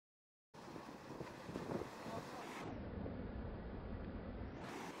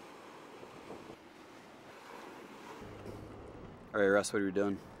All right, Russ, what are we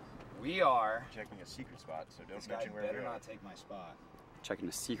doing? We are checking a secret spot, so don't this guy mention where better we are. not take my spot. Checking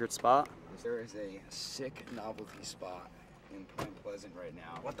a secret spot. There is a sick novelty spot in Point Pleasant right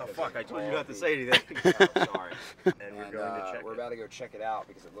now. What the because fuck? of I told you all not to the- say anything. Oh, sorry. And we're going to check We're it. about to go check it out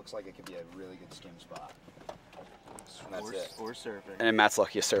because it looks like it could be a really good skim spot. And that's it. Or surfing. And Matt's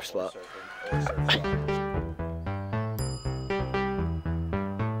lucky a surf Or spot. surfing. Or surf spot.